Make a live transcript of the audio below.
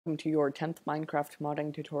Welcome to your 10th Minecraft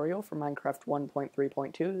modding tutorial for Minecraft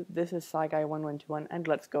 1.3.2. This is SciGuy1121 and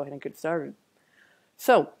let's go ahead and get started.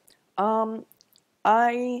 So,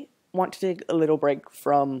 I want to take a little break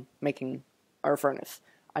from making our furnace.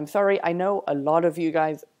 I'm sorry, I know a lot of you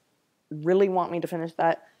guys really want me to finish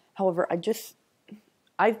that. However,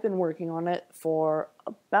 I've been working on it for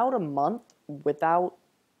about a month without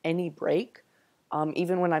any break.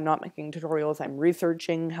 Even when I'm not making tutorials, I'm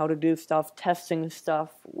researching how to do stuff, testing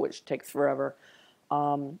stuff, which takes forever.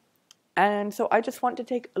 And so I just want to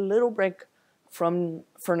take a little break from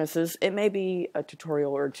furnaces. It may be a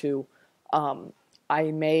tutorial or two.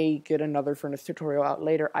 I may get another furnace tutorial out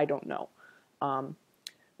later. I don't know.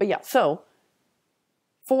 But yeah, so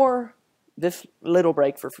for this little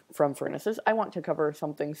break from furnaces, I want to cover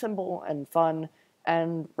something simple and fun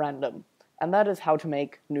and random. And that is how to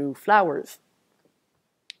make new flowers.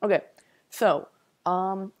 Okay, so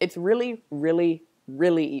it's really, really,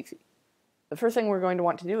 really easy. The first thing we're going to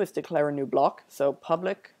want to do is declare a new block. So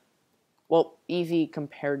public, well, easy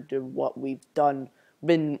compared to what we've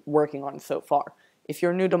been working on so far. If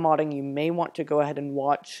you're new to modding, you may want to go ahead and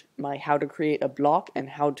watch my how to create a block and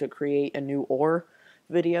how to create a new ore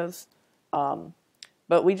videos.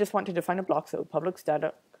 But we just want to define a block, so public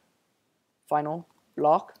static final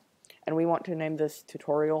block, and we want to name this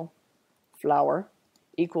tutorial flower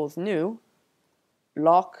equals new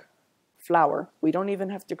block flower. We don't even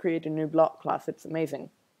have to create a new block class. It's amazing.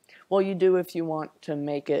 Well, you do if you want to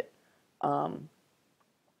make it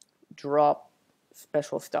drop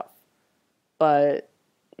special stuff. But,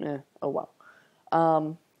 oh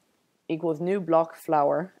well. Equals new block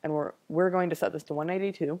flower, and we're going to set this to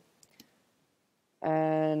 182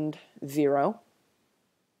 and 0.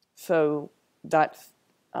 So that's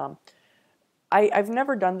I've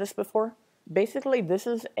never done this before. Basically, this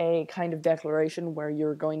is a kind of declaration where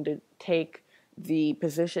you're going to take the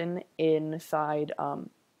position inside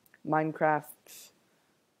Minecraft's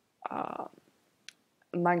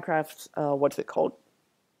what's it called?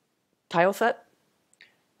 Tile set.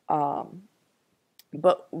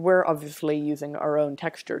 But we're obviously using our own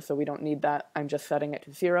texture, so we don't need that. I'm just setting it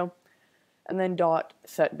to 0. And then dot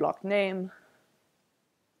set block name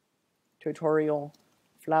tutorial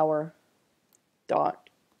flower dot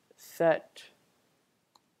set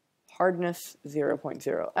hardness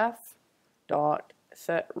 0.0f dot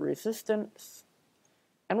set resistance,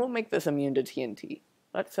 and we'll make this immune to TNT.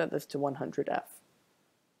 Let's set this to 100f.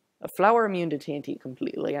 A flower immune to TNT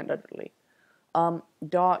completely and utterly.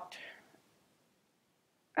 Dot,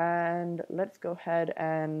 and let's go ahead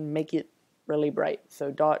and make it really bright.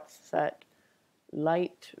 So dot set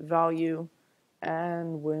light value,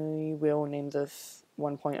 and we will name this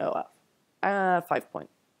 1.0f.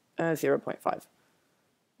 0.5.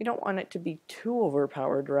 We don't want it to be too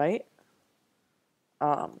overpowered, right?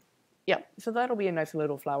 Yeah, so that'll be a nice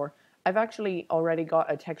little flower. I've actually already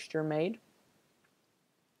got a texture made,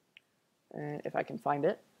 if I can find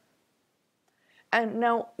it. And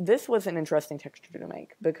now this was an interesting texture to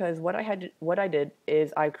make because what I did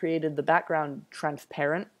is I created the background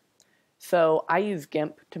transparent. So I use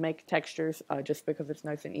GIMP to make textures just because it's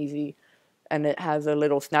nice and easy. And it has a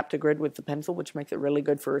little snap to grid with the pencil, which makes it really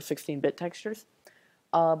good for 16-bit textures.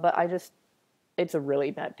 But it's a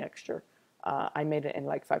really bad texture. I made it in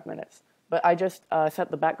like 5 minutes. But I just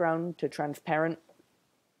set the background to transparent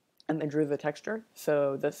and then drew the texture.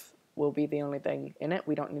 So this will be the only thing in it.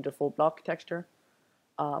 We don't need a full block texture.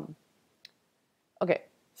 Okay,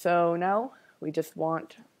 so now we just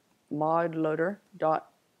want mod loader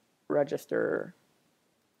dot register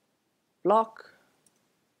block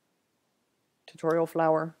tutorial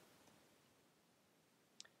flower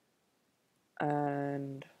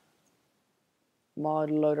and mod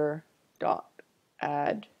loader dot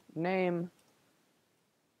add name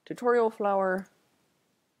tutorial flower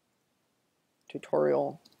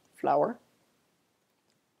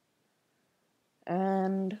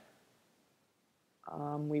and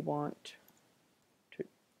we want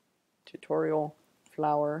tutorial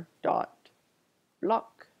flower dot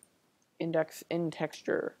block index in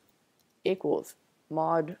texture equals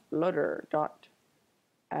mod loader dot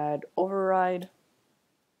add override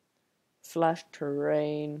 /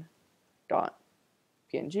 terrain dot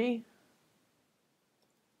png,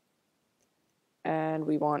 and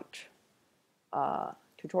we want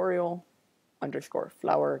tutorial underscore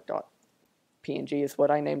flower dot png is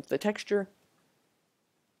what I named the texture.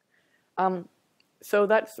 So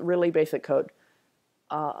that's really basic code.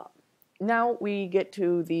 Now we get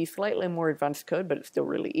to the slightly more advanced code, but it's still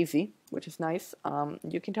really easy, which is nice.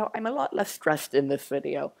 You can tell I'm a lot less stressed in this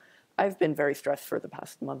video. I've been very stressed for the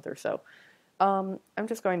past month or so. I'm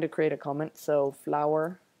just going to create a comment, so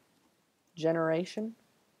flower generation.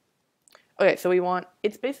 Okay, so we want,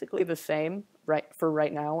 it's basically the same for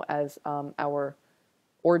right now as our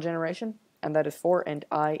OR generation, and that is for int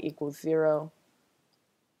I equals 0,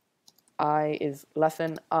 I is less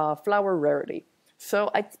than flower rarity. So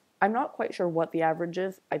I'm not quite sure what the average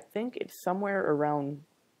is. I think it's somewhere around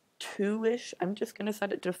 2-ish. I'm just going to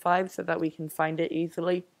set it to 5 so that we can find it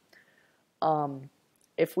easily.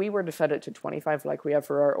 If we were to set it to 25 like we have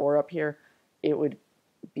for our OR up here, it would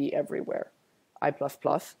be everywhere. I++.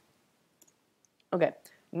 Okay,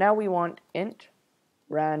 now we want int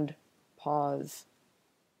rand pos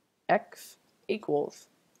x equals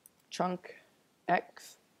chunk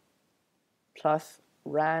x plus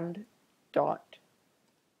rand dot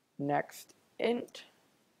next int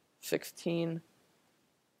 16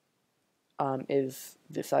 is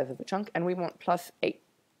the size of the chunk, and we want plus 8.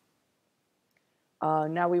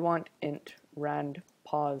 Now we want int rand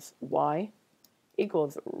pos y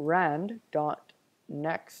equals rand dot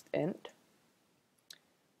next int.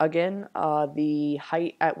 Again, the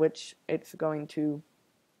height at which it's going to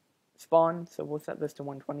spawn, so we'll set this to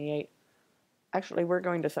 128. Actually, we're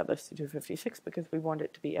going to set this to 256 because we want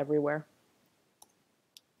it to be everywhere.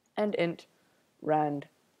 And int rand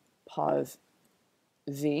pos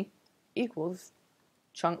z equals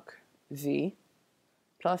chunk z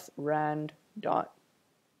plus rand dot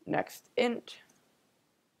next int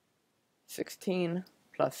 16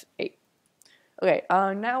 plus 8. Okay,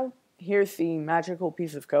 now here's the magical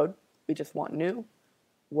piece of code. We just want new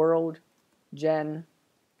world gen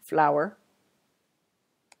flower,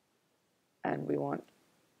 and we want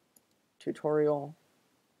tutorial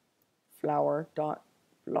flower dot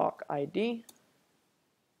block ID,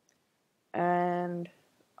 and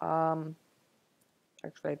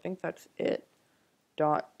actually I think that's it.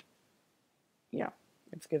 Yeah,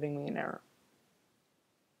 it's giving me an error.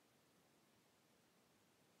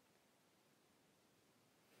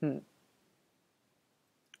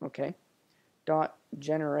 Okay, dot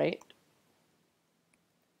generate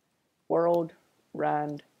world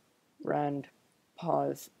rand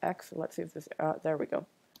pos x. Let's see if this, there we go.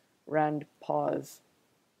 Rand pos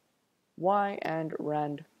y and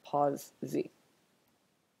rand pos z.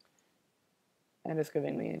 And it's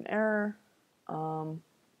giving me an error.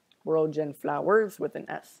 World gen flowers with an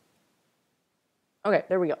S. Okay,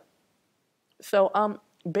 there we go. So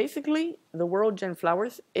basically the world gen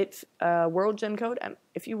flowers, it's a world gen code, and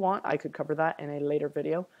if you want I could cover that in a later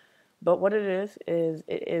video. But what it is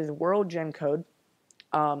it is world gen code,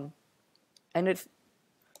 and it's,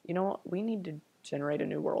 you know what, we need to generate a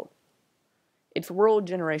new world. It's world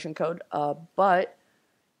generation code, but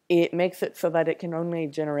it makes it so that it can only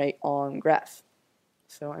generate on grass.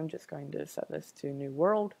 So I'm just going to set this to new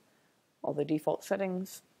world, all the default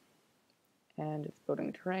settings, and it's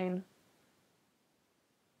building terrain.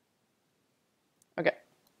 Okay.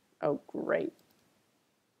 Oh, great.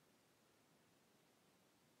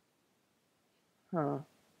 Huh.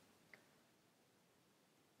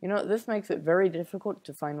 You know, this makes it very difficult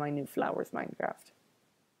to find my new flowers Minecraft.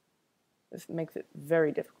 This makes it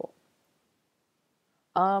very difficult.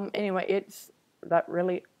 Anyway, it's that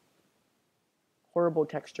really horrible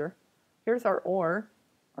texture. Here's our ore.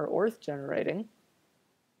 Our ore is generating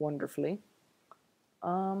wonderfully.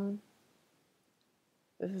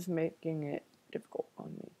 This is making it difficult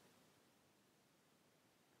on me.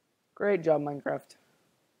 Great job, Minecraft.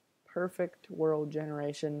 Perfect world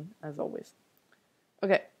generation, as always.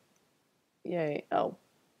 Okay. Yay. Oh.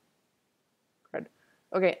 Crud.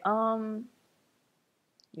 Okay,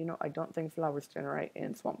 you know, I don't think flowers generate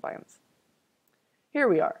in swamp biomes. Here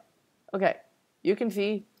we are. Okay, you can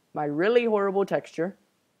see my really horrible texture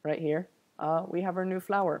right here. We have our new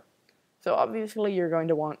flower. So obviously you're going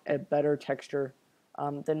to want a better texture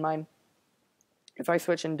than mine. If I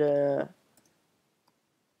switch into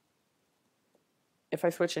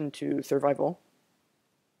survival,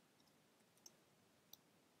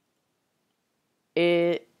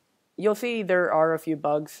 you'll see there are a few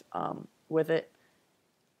bugs with it,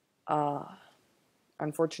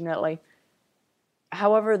 unfortunately.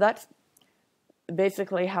 However, that's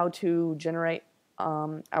basically how to generate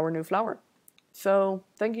our new flower. So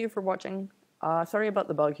thank you for watching. Sorry about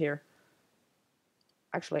the bug here.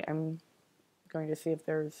 Actually, I'm going to see if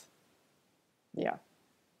there's, yeah,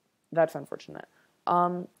 that's unfortunate.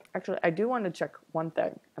 Actually, I do want to check one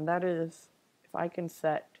thing, and that is if I can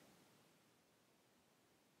set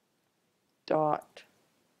dot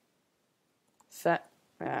set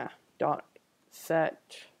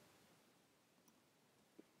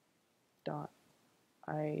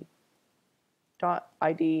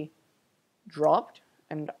ID dropped,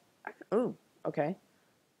 and oh, okay.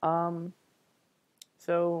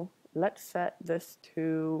 So let's set this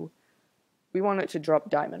to, we want it to drop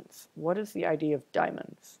diamonds. What is the ID of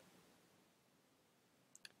diamonds?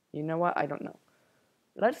 You know what? I don't know.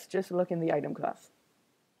 Let's just look in the item class.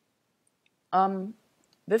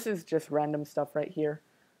 This is just random stuff right here.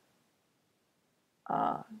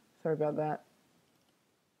 Sorry about that.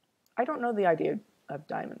 I don't know the ID of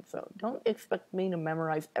diamonds, so don't expect me to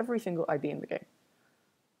memorize every single ID in the game.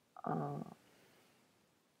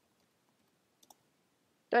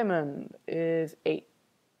 Diamond is 8.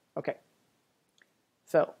 Okay.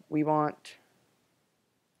 So we want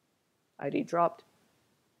ID dropped.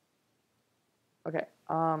 Okay.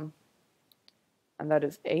 And that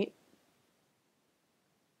is 8.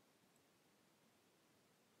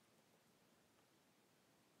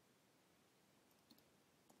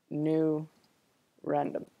 New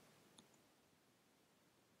random.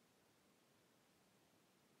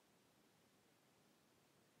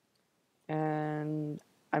 And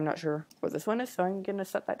I'm not sure what this one is, so I'm gonna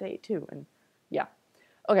set that to 8 too. And yeah.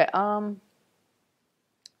 Okay,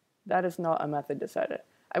 that is not a method to set it.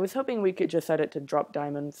 I was hoping we could just set it to drop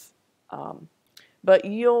diamonds. But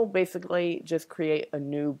you'll basically just create a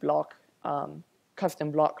new block,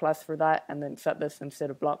 custom block class for that, and then set this instead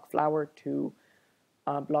of block flower to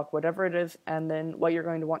block whatever it is. And then what you're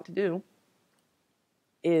going to want to do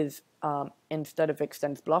is instead of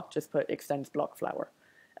extends block, just put extends block flower.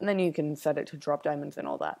 And then you can set it to drop diamonds and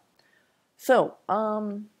all that. So,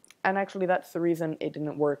 and actually that's the reason it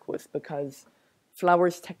didn't work, was because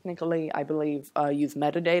flowers technically, I believe, use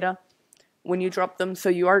metadata when you drop them, so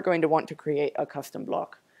you are going to want to create a custom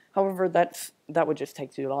block. However, that would just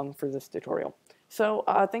take too long for this tutorial. So,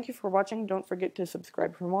 thank you for watching. Don't forget to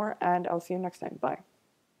subscribe for more, and I'll see you next time. Bye.